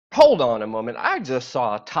Hold on a moment. I just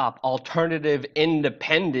saw a top alternative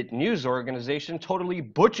independent news organization totally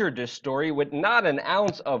butchered this story with not an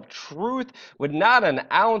ounce of truth, with not an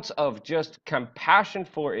ounce of just compassion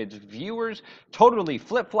for its viewers, totally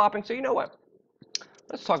flip-flopping. So you know what?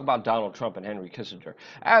 Let's talk about Donald Trump and Henry Kissinger.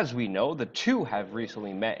 As we know, the two have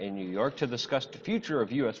recently met in New York to discuss the future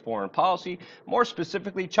of U.S. foreign policy, more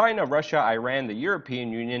specifically China, Russia, Iran, the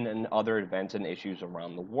European Union, and other events and issues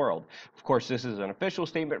around the world. Of course, this is an official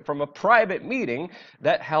statement from a private meeting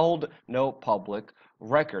that held no public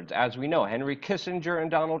records. As we know, Henry Kissinger and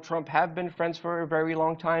Donald Trump have been friends for a very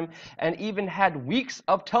long time and even had weeks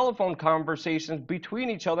of telephone conversations between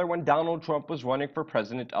each other when Donald Trump was running for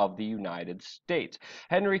president of the United States.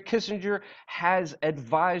 Henry Kissinger has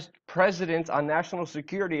advised presidents on national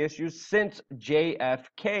security issues since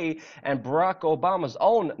JFK, and Barack Obama's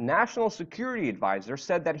own national security advisor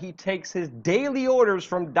said that he takes his daily orders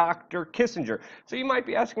from Dr. Kissinger. So you might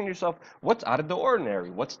be asking yourself, what's out of the ordinary?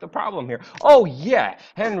 What's the problem here? Oh yeah,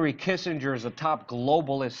 Henry Kissinger is a top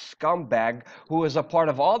globalist scumbag who is a part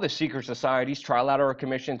of all the secret societies, Trilateral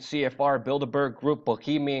Commission, CFR, Bilderberg Group,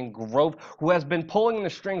 Bohemian Grove, who has been pulling the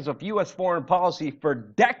strings of U.S. foreign policy for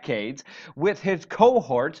decades with his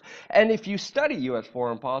cohorts. And if you study U.S.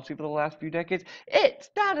 foreign policy for the last few decades,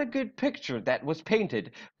 it's not a good picture that was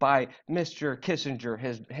painted by Mr. Kissinger,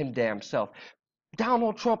 him damn self.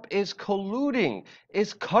 Donald Trump is colluding,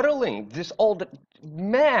 is cuddling this old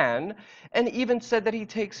man, and even said that he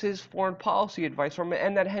takes his foreign policy advice from it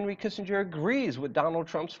and that Henry Kissinger agrees with Donald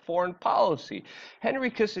Trump's foreign policy.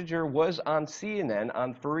 Henry Kissinger was on CNN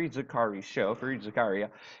on Fareed Zakari's show. Fareed Zakaria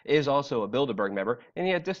is also a Bilderberg member, and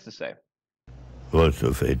he had this to say. Was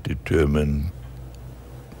of a determined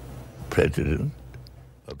president,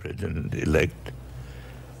 a president-elect,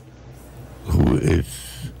 who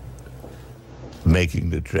is making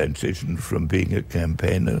the transition from being a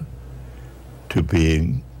campaigner to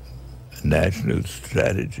being a national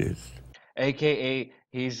strategist. AKA,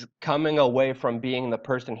 he's coming away from being the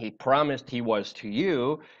person he promised he was to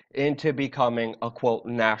you into becoming a, quote,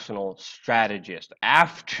 national strategist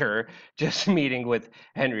after just meeting with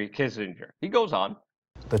Henry Kissinger. He goes on.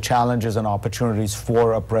 The challenges and opportunities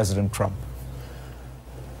for a President Trump.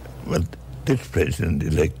 Well, this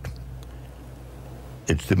president-elect,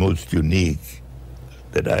 it's the most unique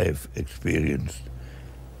that I have experienced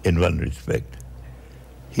in one respect.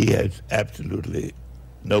 He has absolutely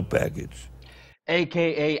no baggage.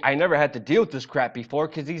 AKA, I never had to deal with this crap before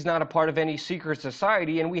because he's not a part of any secret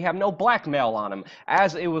society and we have no blackmail on him.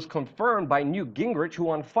 As it was confirmed by Newt Gingrich, who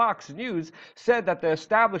on Fox News said that the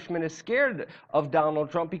establishment is scared of Donald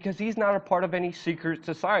Trump because he's not a part of any secret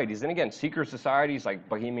societies. And again, secret societies like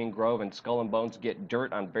Bohemian Grove and Skull and Bones get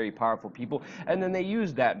dirt on very powerful people, and then they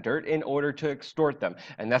use that dirt in order to extort them.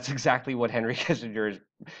 And that's exactly what Henry Kissinger is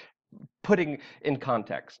putting in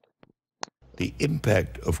context. The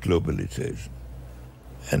impact of globalization.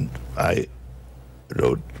 And I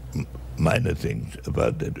wrote minor things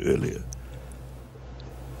about that earlier.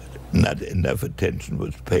 Not enough attention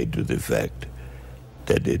was paid to the fact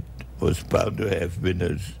that it was bound to have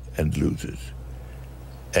winners and losers,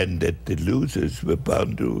 and that the losers were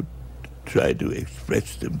bound to try to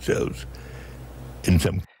express themselves in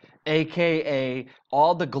some... AKA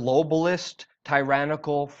all the globalist,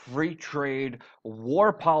 tyrannical, free trade,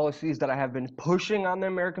 war policies that I have been pushing on the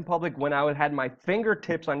American public when I had my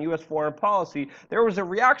fingertips on U.S. foreign policy. There was a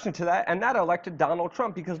reaction to that, and that elected Donald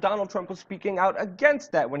Trump because Donald Trump was speaking out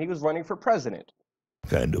against that when he was running for president.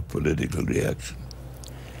 Kind of political reaction.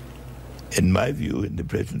 In my view, in the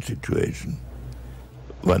present situation,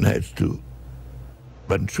 one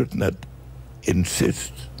should not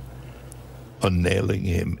insist on nailing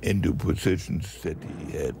him into positions that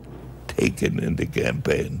he had taken in the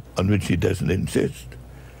campaign on which he doesn't insist.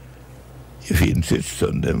 If he insists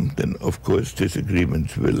on them, then of course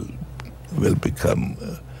disagreements will become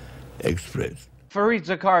expressed. Fareed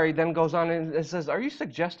Zakari then goes on and says, are you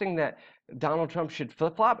suggesting that Donald Trump should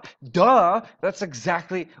flip-flop? Duh! That's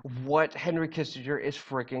exactly what Henry Kissinger is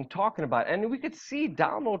freaking talking about. And we could see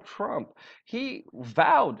Donald Trump. He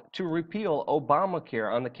vowed to repeal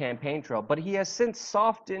Obamacare on the campaign trail, but he has since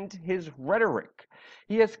softened his rhetoric.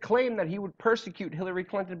 He has claimed that he would persecute Hillary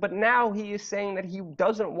Clinton, but now he is saying that he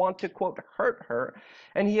doesn't want to, quote, hurt her,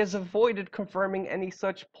 and he has avoided confirming any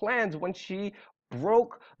such plans when she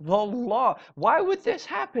broke the law. Why would this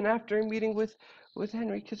happen after a meeting with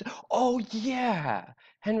Henry Kissinger? Oh yeah,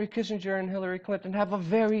 Henry Kissinger and Hillary Clinton have a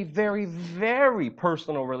very, very, very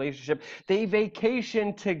personal relationship. They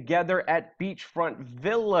vacation together at beachfront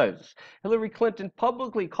villas. Hillary Clinton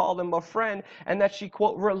publicly called him a friend and that she,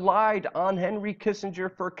 quote, relied on Henry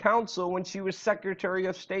Kissinger for counsel when she was Secretary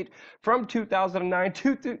of State from 2009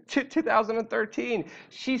 to 2013.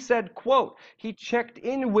 She said, quote, he checked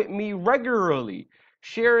in with me regularly,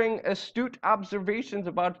 sharing astute observations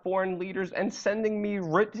about foreign leaders and sending me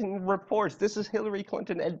written reports. This is Hillary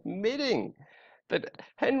Clinton admitting that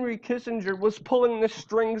Henry Kissinger was pulling the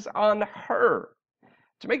strings on her.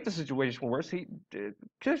 To make the situation worse,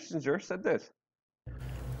 Kissinger said this.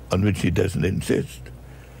 On which he doesn't insist.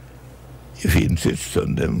 If he insists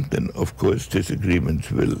on them, then of course disagreements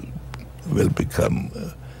will become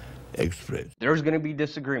expressed. There's going to be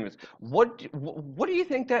disagreements. What do you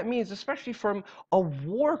think that means, especially from a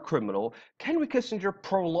war criminal? Henry Kissinger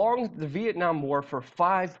prolonged the Vietnam War for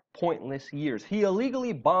 5 pointless years. He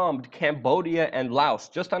illegally bombed Cambodia and Laos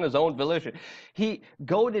just on his own volition. He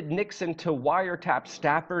goaded Nixon to wiretap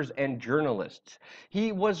staffers and journalists.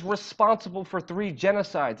 He was responsible for 3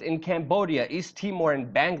 genocides in Cambodia, East Timor,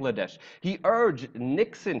 and Bangladesh. He urged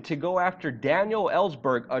Nixon to go after Daniel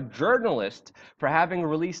Ellsberg, a journalist, for having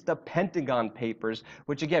released the Pentagon Papers,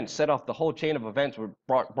 which again set off the whole chain of events which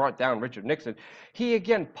brought down Richard Nixon. He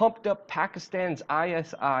again pumped up Pakistan's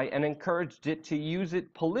ISI and encouraged it to use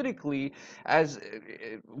it politically as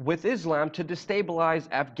with Islam to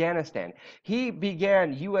destabilize Afghanistan. He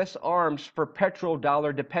began U.S. arms for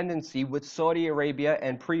petrodollar dependency with Saudi Arabia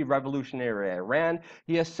and pre-revolutionary Iran.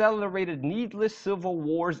 He accelerated needless civil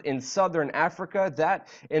wars in southern Africa that,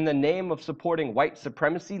 in the name of supporting white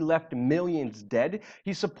supremacy, left millions dead.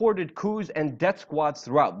 He supported coups and death squads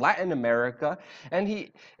throughout Latin America, and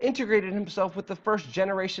he integrated himself with the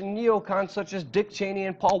first-generation neocons such as Dick Cheney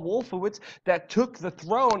and Paul Wolfowitz that took the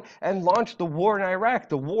throne and launched the war in Iraq,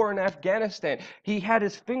 the war in Afghanistan. He had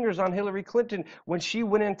his fingers on Hillary Clinton when she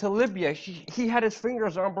went into Libya. He had his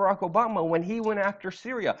fingers on Barack Obama when he went after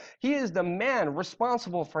Syria. He is the man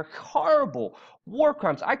responsible for horrible war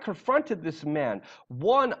crimes. I confronted this man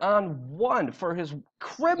one-on-one for his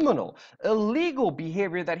criminal, illegal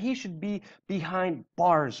behavior that he should be behind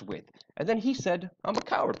bars with. And then he said, I'm a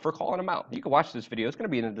coward for calling him out. You can watch this video. It's going to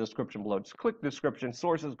be in the description below. Just click description,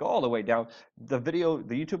 sources, go all the way down. The video,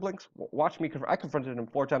 the YouTube links, watch me. I confronted him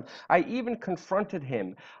 4 times. I even confronted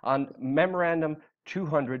him on Memorandum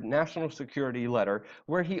 200, National Security Letter,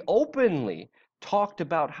 where he openly talked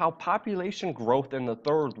about how population growth in the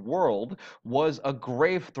third world was a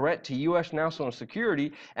grave threat to U.S. national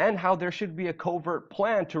security and how there should be a covert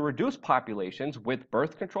plan to reduce populations with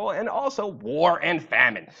birth control and also war and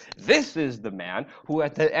famine. This is the man who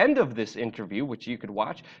at the end of this interview, which you could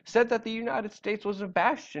watch, said that the United States was a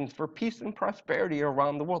bastion for peace and prosperity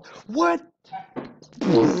around the world. What?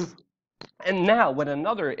 And now, when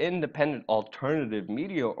another independent alternative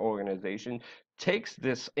media organization takes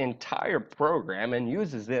this entire program and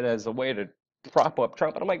uses it as a way to prop up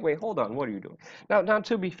Trump, and I'm like, wait, hold on, what are you doing? Now,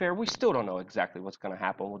 to be fair, we still don't know exactly what's going to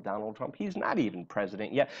happen with Donald Trump. He's not even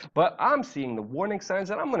president yet, but I'm seeing the warning signs,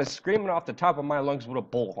 and I'm going to scream it off the top of my lungs with a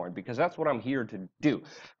bullhorn, because that's what I'm here to do.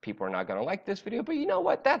 People are not going to like this video, but you know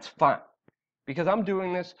what? That's fine, because I'm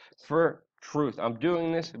doing this for truth. I'm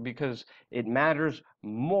doing this because it matters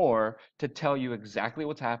more to tell you exactly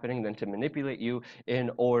what's happening than to manipulate you in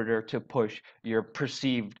order to push your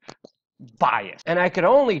perceived bias. And I could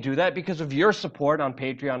only do that because of your support on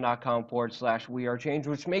patreon.com/wearechange,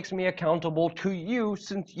 which makes me accountable to you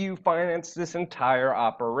since you financed this entire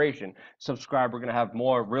operation. Subscribe. We're going to have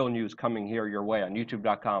more real news coming here your way on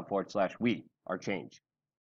youtube.com/wearechange.